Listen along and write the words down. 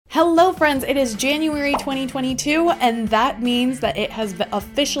Hello friends, it is January 2022 and that means that it has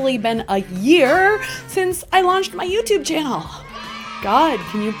officially been a year since I launched my YouTube channel. God,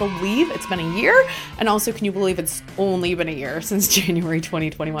 can you believe it's been a year? And also, can you believe it's only been a year since January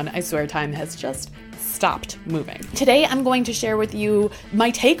 2021? I swear time has just stopped moving. Today, I'm going to share with you my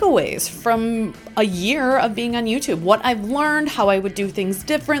takeaways from a year of being on YouTube, what I've learned, how I would do things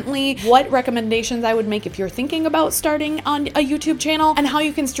differently, what recommendations I would make if you're thinking about starting on a YouTube channel, and how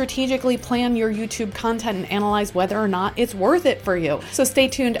you can strategically plan your YouTube content and analyze whether or not it's worth it for you. So stay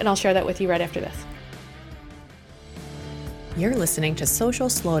tuned and I'll share that with you right after this. You're listening to Social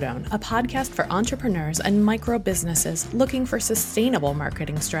Slowdown, a podcast for entrepreneurs and micro businesses looking for sustainable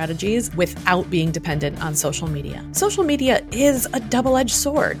marketing strategies without being dependent on social media. Social media is a double-edged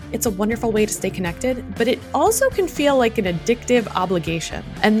sword. It's a wonderful way to stay connected, but it also can feel like an addictive obligation.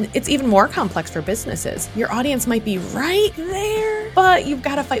 And it's even more complex for businesses. Your audience might be right there, but you've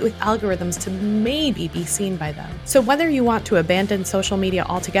got to fight with algorithms to maybe be seen by them. So whether you want to abandon social media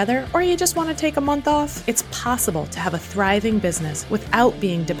altogether or you just want to take a month off, it's possible to have a thriving business without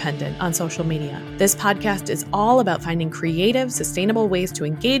being dependent on social media. This podcast is all about finding creative, sustainable ways to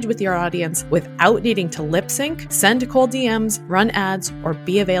engage with your audience without needing to lip sync, send cold DMs, run ads, or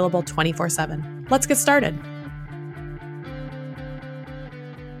be available 24/7. Let's get started.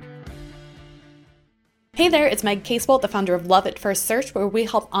 Hey there, it's Meg Casebolt, the founder of Love at First Search, where we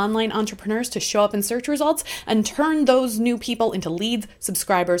help online entrepreneurs to show up in search results and turn those new people into leads,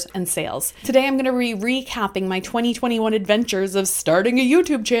 subscribers, and sales. Today, I'm going to be recapping my 2021 adventures of starting a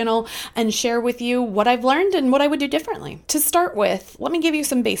YouTube channel and share with you what I've learned and what I would do differently. To start with, let me give you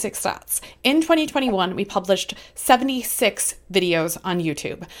some basic stats. In 2021, we published 76 videos on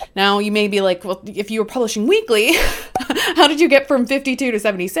YouTube. Now, you may be like, well, if you were publishing weekly, how did you get from 52 to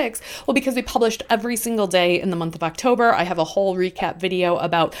 76? Well, because we published every single day in the month of October. I have a whole recap video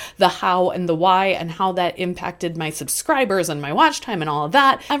about the how and the why and how that impacted my subscribers and my watch time and all of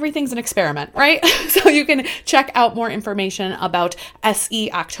that. Everything's an experiment, right? So you can check out more information about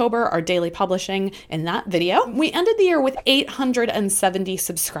SE October, our daily publishing, in that video. We ended the year with 870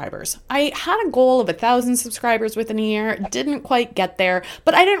 subscribers. I had a goal of 1,000 subscribers within a year. Didn't quite get there,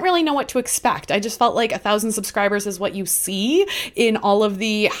 but I didn't really know what to expect. I just felt like 1,000 subscribers is what you see in all of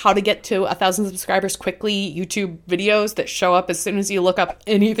the how to get to 1,000 subscribers quickly YouTube videos that show up as soon as you look up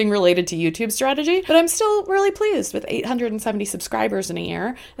anything related to YouTube strategy. But I'm still really pleased with 870 subscribers in a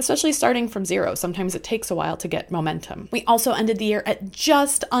year, especially starting from zero. Sometimes it takes a while to get momentum. We also ended the year at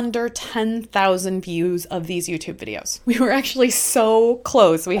just under 10,000 views of these YouTube videos. We were actually so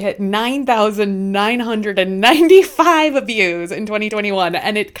close. We hit 9,995 views in 2021.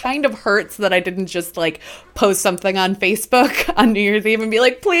 And it kind of hurts that I didn't just post something on Facebook on New Year's Eve and be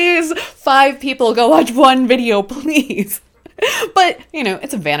like, please, 5 people go watch one video, please. But,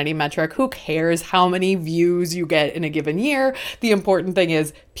 it's a vanity metric. Who cares how many views you get in a given year? The important thing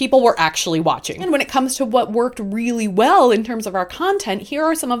is people were actually watching. And when it comes to what worked really well in terms of our content, here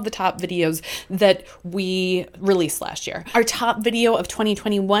are some of the top videos that we released last year. Our top video of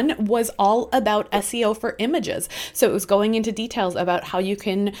 2021 was all about SEO for images. So it was going into details about how you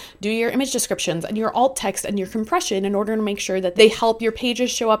can do your image descriptions and your alt text and your compression in order to make sure that they help your pages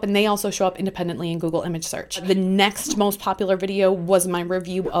show up and they also show up independently in Google image search. The next most popular video was my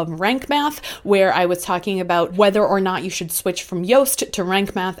review of Rank Math, where I was talking about whether or not you should switch from Yoast to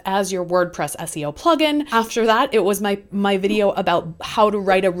Rank Math as your WordPress SEO plugin. After that, it was my video about how to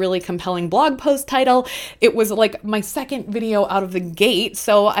write a really compelling blog post title. It was my second video out of the gate,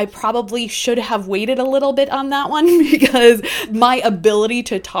 so I probably should have waited a little bit on that one because my ability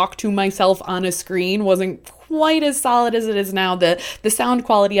to talk to myself on a screen wasn't quite as solid as it is now. The sound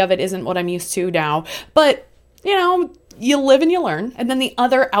quality of it isn't what I'm used to now, but you live and you learn. And then the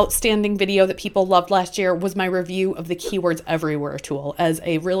other outstanding video that people loved last year was my review of the Keywords Everywhere tool as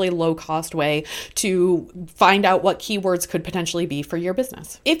a really low-cost way to find out what keywords could potentially be for your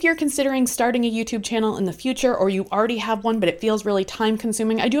business. If you're considering starting a YouTube channel in the future, or you already have one, but it feels really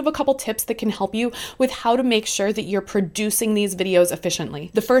time-consuming, I do have a couple tips that can help you with how to make sure that you're producing these videos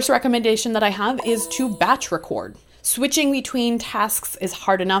efficiently. The first recommendation that I have is to batch record. Switching between tasks is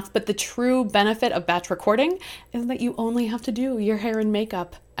hard enough, but the true benefit of batch recording is that you only have to do your hair and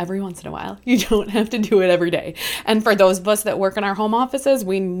makeup every once in a while. You don't have to do it every day. And for those of us that work in our home offices,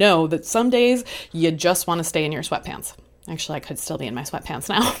 we know that some days you just want to stay in your sweatpants. Actually, I could still be in my sweatpants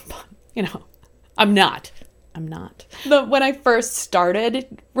now, but I'm not. When I first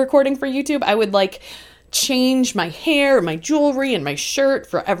started recording for YouTube, I would change my hair, my jewelry, and my shirt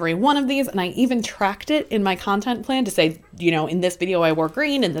for every one of these. And I even tracked it in my content plan to say, in this video I wore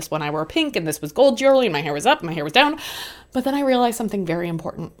green, and this one I wore pink, and this was gold jewelry, and my hair was up, and my hair was down. But then I realized something very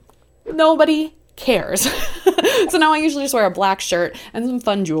important. Nobody cares. So now I usually just wear a black shirt and some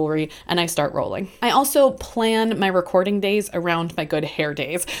fun jewelry and I start rolling. I also plan my recording days around my good hair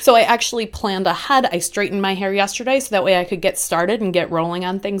days. So I actually planned ahead. I straightened my hair yesterday so that way I could get started and get rolling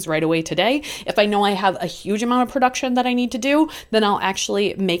on things right away today. If I know I have a huge amount of production that I need to do, then I'll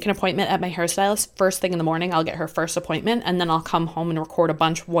actually make an appointment at my hairstylist first thing in the morning. I'll get her first appointment and then I'll come home and record a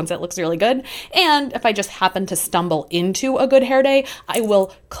bunch once it looks really good. And if I just happen to stumble into a good hair day, I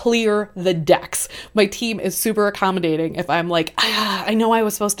will clear the decks. My team is super accommodating. If I'm like, I know I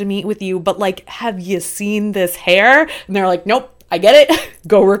was supposed to meet with you, but like, have you seen this hair? And they're like, nope, I get it.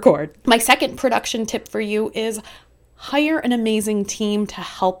 Go record. My second production tip for you is hire an amazing team to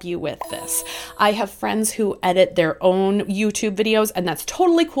help you with this. I have friends who edit their own YouTube videos, and that's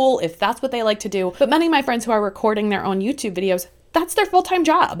totally cool if that's what they like to do. But many of my friends who are recording their own YouTube videos, that's their full-time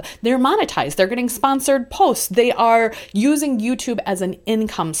job. They're monetized. They're getting sponsored posts. They are using YouTube as an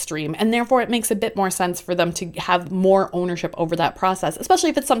income stream. And therefore, it makes a bit more sense for them to have more ownership over that process, especially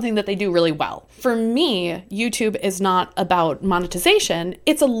if it's something that they do really well. For me, YouTube is not about monetization.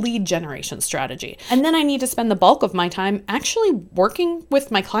 It's a lead generation strategy. And then I need to spend the bulk of my time actually working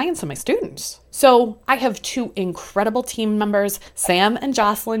with my clients and my students. So I have two incredible team members, Sam and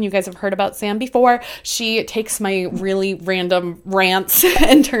Jocelyn. You guys have heard about Sam before. She takes my really random rants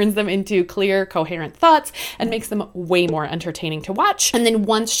and turns them into clear, coherent thoughts and makes them way more entertaining to watch. And then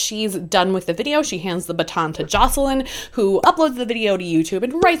once she's done with the video, she hands the baton to Jocelyn, who uploads the video to YouTube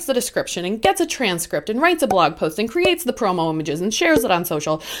and writes the description and gets a transcript and writes a blog post and creates the promo images and shares it on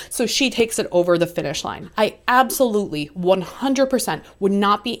social. So she takes it over the finish line. I absolutely 100% would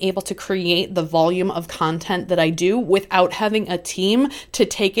not be able to create the volume of content that I do without having a team to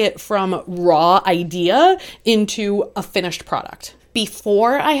take it from raw idea into a finished product.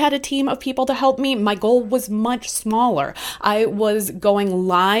 Before I had a team of people to help me, my goal was much smaller. I was going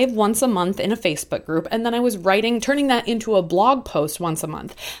live once a month in a Facebook group, and then I was turning that into a blog post once a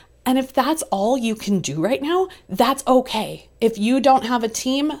month. And if that's all you can do right now, that's okay. If you don't have a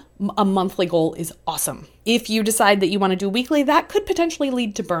team, a monthly goal is awesome. If you decide that you want to do weekly, that could potentially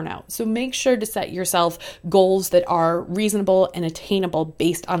lead to burnout. So make sure to set yourself goals that are reasonable and attainable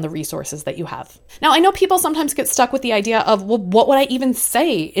based on the resources that you have. Now, I know people sometimes get stuck with the idea of, well, what would I even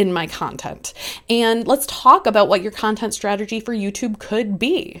say in my content? And let's talk about what your content strategy for YouTube could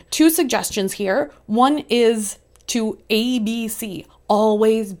be. Two suggestions here. One is to ABC.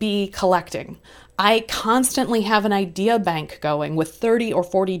 Always be collecting. I constantly have an idea bank going with 30 or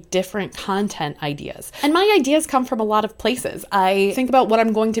 40 different content ideas. And my ideas come from a lot of places. I think about what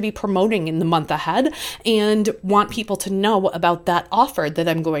I'm going to be promoting in the month ahead and want people to know about that offer that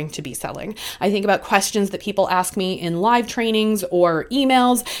I'm going to be selling. I think about questions that people ask me in live trainings or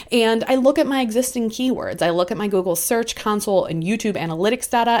emails, and I look at my existing keywords. I look at my Google Search Console and YouTube analytics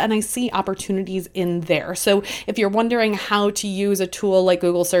data, and I see opportunities in there. So if you're wondering how to use a tool like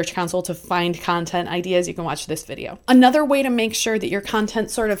Google Search Console to find content ideas, you can watch this video. Another way to make sure that your content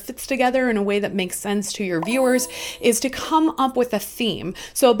sort of fits together in a way that makes sense to your viewers is to come up with a theme.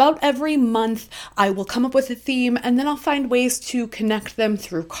 So about every month, I will come up with a theme and then I'll find ways to connect them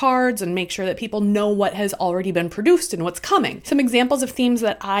through cards and make sure that people know what has already been produced and what's coming. Some examples of themes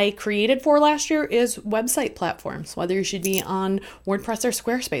that I created for last year is website platforms, whether you should be on WordPress or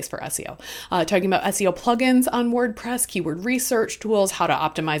Squarespace for SEO. Talking about SEO plugins on WordPress, keyword research tools, how to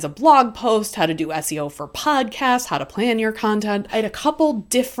optimize a blog post, how to do SEO for podcasts, how to plan your content. I had a couple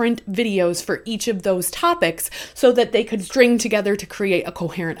different videos for each of those topics so that they could string together to create a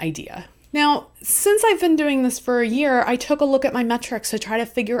coherent idea. Now, since I've been doing this for a year, I took a look at my metrics to try to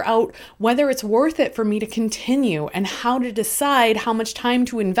figure out whether it's worth it for me to continue and how to decide how much time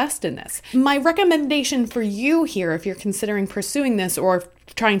to invest in this. My recommendation for you here, if you're considering pursuing this or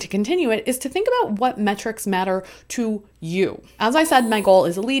trying to continue it, is to think about what metrics matter to you. As I said, my goal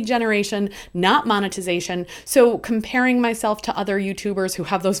is lead generation, not monetization. So comparing myself to other YouTubers who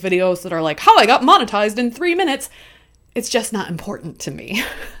have those videos that are like, how I got monetized in 3 minutes, it's just not important to me.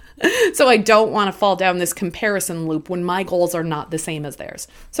 So I don't want to fall down this comparison loop when my goals are not the same as theirs.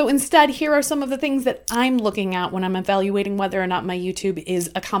 So instead, here are some of the things that I'm looking at when I'm evaluating whether or not my YouTube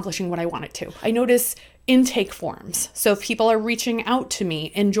is accomplishing what I want it to. I notice intake forms. So if people are reaching out to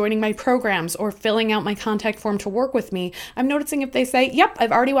me and joining my programs or filling out my contact form to work with me, I'm noticing if they say, yep,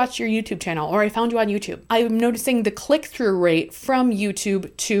 I've already watched your YouTube channel or I found you on YouTube. I'm noticing the click-through rate from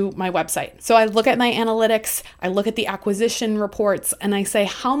YouTube to my website. So I look at my analytics, I look at the acquisition reports, and I say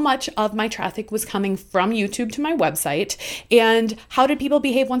how much of my traffic was coming from YouTube to my website and how did people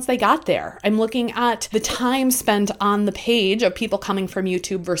behave once they got there. I'm looking at the time spent on the page of people coming from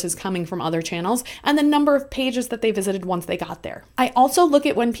YouTube versus coming from other channels and the number number of pages that they visited once they got there. I also look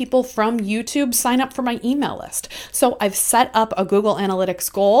at when people from YouTube sign up for my email list. So I've set up a Google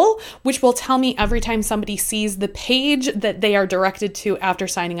Analytics goal, which will tell me every time somebody sees the page that they are directed to after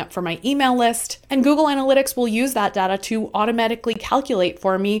signing up for my email list. And Google Analytics will use that data to automatically calculate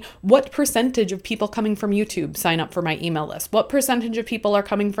for me what percentage of people coming from YouTube sign up for my email list, what percentage of people are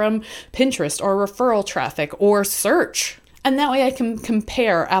coming from Pinterest or referral traffic or search. And that way I can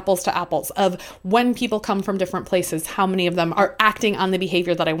compare apples to apples of when people come from different places, how many of them are acting on the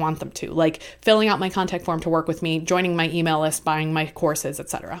behavior that I want them to, like filling out my contact form to work with me, joining my email list, buying my courses,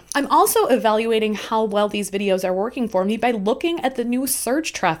 etc. I'm also evaluating how well these videos are working for me by looking at the new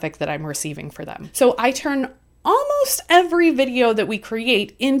search traffic that I'm receiving for them. So I turn almost every video that we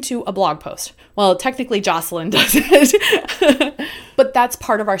create into a blog post. Well, technically Jocelyn does it, but that's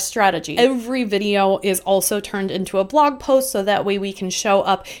part of our strategy. Every video is also turned into a blog post so that way we can show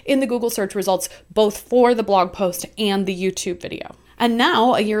up in the Google search results both for the blog post and the YouTube video. And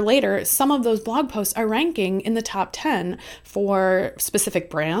now, a year later, some of those blog posts are ranking in the top 10 for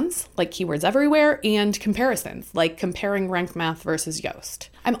specific brands, like Keywords Everywhere, and comparisons, like comparing Rank Math versus Yoast.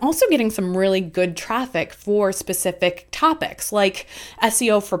 I'm also getting some really good traffic for specific topics, like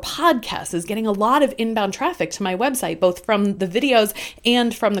SEO for podcasts is getting a lot of inbound traffic to my website, both from the videos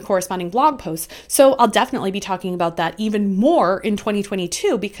and from the corresponding blog posts. So I'll definitely be talking about that even more in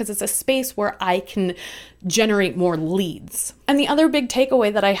 2022 because it's a space where I can generate more leads. And the other big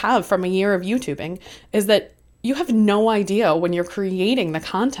takeaway that I have from a year of YouTubing is that you have no idea when you're creating the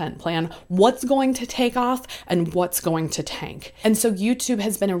content plan what's going to take off and what's going to tank. And so YouTube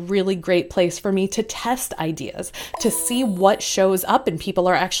has been a really great place for me to test ideas, to see what shows up and people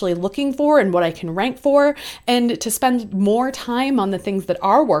are actually looking for and what I can rank for, and to spend more time on the things that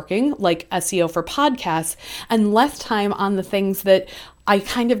are working, like SEO for podcasts, and less time on the things that I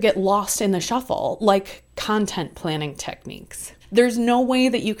kind of get lost in the shuffle, like content planning techniques. There's no way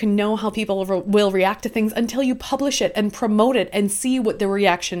that you can know how people will react to things until you publish it and promote it and see what the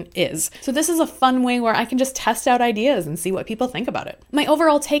reaction is. So this is a fun way where I can just test out ideas and see what people think about it. My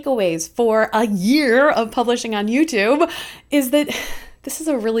overall takeaways for a year of publishing on YouTube is that this is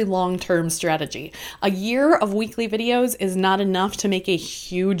a really long-term strategy. A year of weekly videos is not enough to make a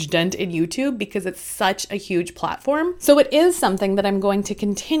huge dent in YouTube because it's such a huge platform. So it is something that I'm going to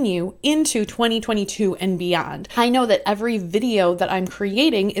continue into 2022 and beyond. I know that every video that I'm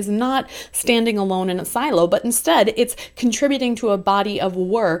creating is not standing alone in a silo, but instead it's contributing to a body of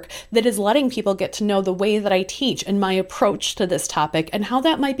work that is letting people get to know the way that I teach and my approach to this topic and how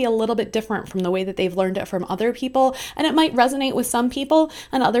that might be a little bit different from the way that they've learned it from other people. And it might resonate with some people,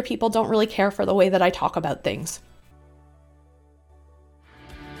 and other people don't really care for the way that I talk about things.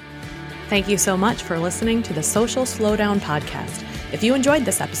 Thank you so much for listening to the Social Slowdown podcast. If you enjoyed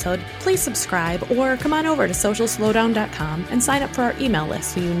this episode, please subscribe or come on over to socialslowdown.com and sign up for our email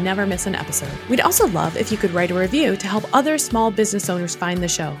list so you never miss an episode. We'd also love if you could write a review to help other small business owners find the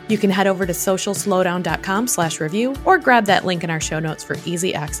show. You can head over to socialslowdown.com/review or grab that link in our show notes for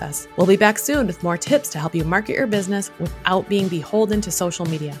easy access. We'll be back soon with more tips to help you market your business without being beholden to social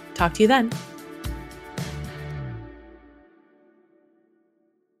media. Talk to you then.